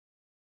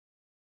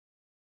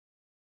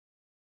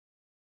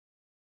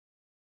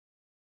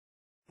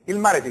Il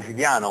mare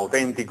siciliano,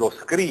 autentico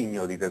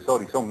scrigno di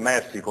tesori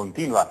sommersi,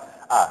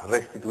 continua a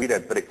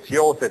restituire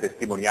preziose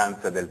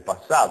testimonianze del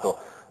passato.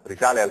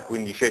 Risale al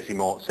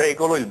XV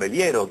secolo il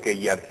veliero che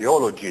gli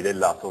archeologi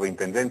della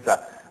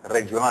Soprintendenza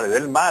regionale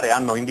del Mare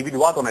hanno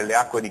individuato nelle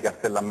acque di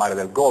Castellammare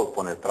del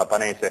Golfo, nel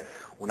Trapanese,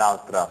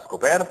 un'altra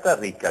scoperta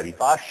ricca di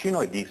fascino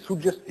e di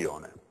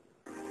suggestione.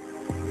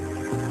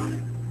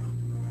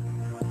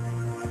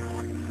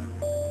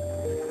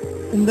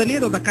 Un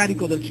veliero da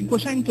carico del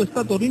Cinquecento è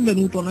stato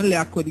rinvenuto nelle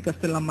acque di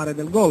Castellammare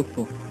del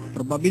Golfo.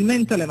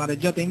 Probabilmente le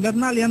mareggiate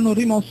invernali hanno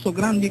rimosso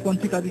grandi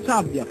quantità di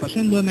sabbia,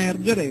 facendo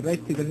emergere i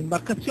resti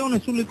dell'imbarcazione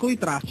sulle cui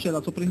tracce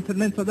la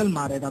Soprintendenza del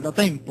Mare era da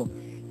tempo.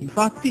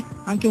 Infatti,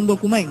 anche un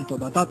documento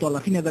datato alla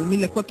fine del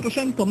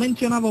 1400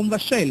 menzionava un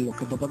vascello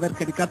che, dopo aver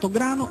caricato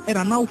grano,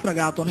 era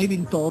naufragato nei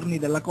dintorni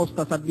della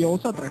costa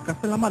sabbiosa tra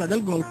Castellammare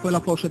del Golfo e la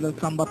foce del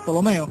San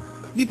Bartolomeo,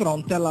 di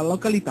fronte alla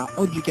località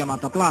oggi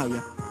chiamata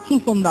Plaja.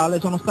 Sul fondale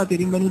sono stati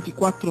rinvenuti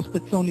 4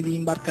 spezzoni di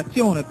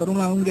imbarcazione per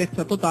una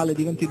lunghezza totale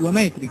di 22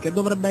 metri, che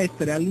dovrebbe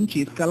essere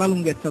all'incirca la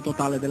lunghezza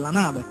totale della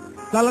nave.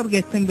 La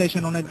larghezza invece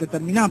non è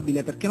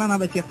determinabile perché la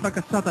nave si è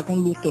fracassata con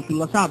lutto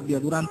sulla sabbia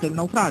durante il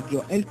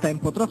naufragio e il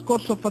tempo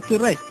trascorso ha fatto il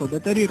resto,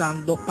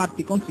 deteriorando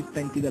parti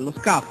consistenti dello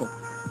scafo.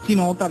 Si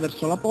nota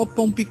verso la poppa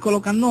un piccolo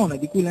cannone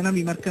di cui le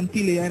navi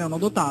mercantili erano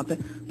dotate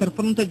per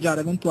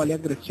fronteggiare eventuali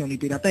aggressioni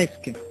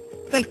piratesche.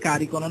 Del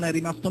carico non è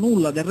rimasto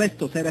nulla, del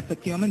resto se era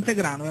effettivamente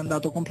grano è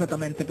andato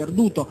completamente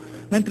perduto,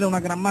 mentre una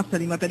gran massa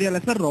di materiale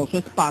ferroso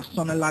è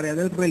sparso nell'area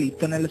del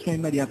relitto e nelle sue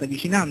immediate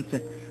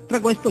vicinanze. Tra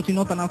questo si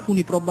notano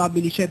alcuni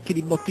probabili cerchi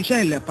di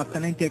botticelle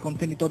appartenenti ai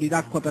contenitori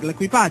d'acqua per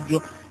l'equipaggio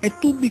e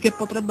tubi che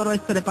potrebbero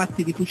essere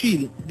patti di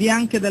fucili. Vi è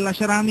anche della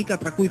ceramica,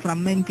 tra cui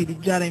frammenti di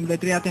giare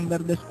invetriate in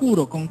verde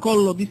scuro con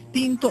collo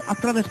distinto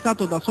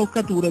attraversato da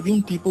solcature di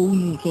un tipo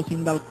in uso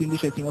sin dal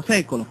XV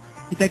secolo.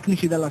 I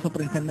tecnici della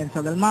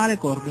Soprintendenza del Mare,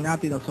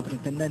 coordinati dal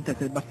soprintendente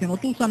Sebastiano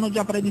Tusa, hanno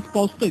già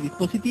predisposto i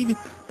dispositivi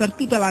per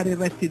tutelare i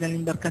resti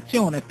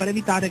dell'imbarcazione e per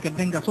evitare che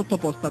venga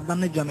sottoposta a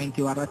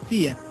danneggiamenti o a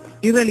razzie.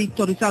 Il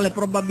relitto risale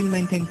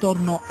probabilmente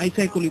intorno ai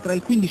secoli tra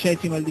il XV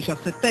e il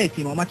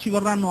XVII, ma ci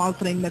vorranno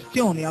altre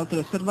immersioni e altre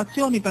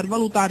osservazioni per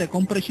valutare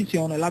con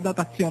precisione la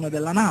datazione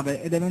della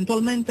nave ed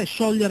eventualmente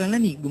sciogliere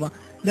l'enigma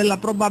della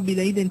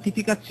probabile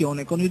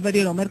identificazione con il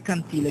veliero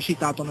mercantile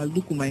citato nel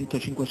documento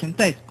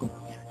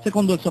cinquecentesco.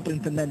 Secondo il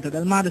soprintendente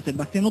del Mare,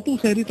 Sebastiano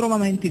Tusa, i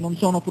ritrovamenti non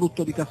sono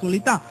frutto di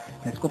casualità.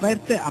 Le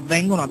scoperte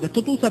avvengono, ha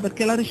detto Tusa,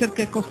 perché la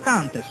ricerca è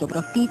costante e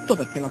soprattutto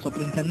perché la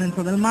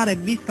Soprintendenza del Mare è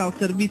vista al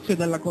servizio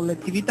della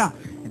collettività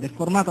ed è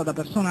formata da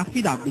persone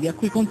affidabili a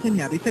cui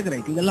consegnare i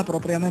segreti della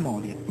propria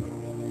memoria.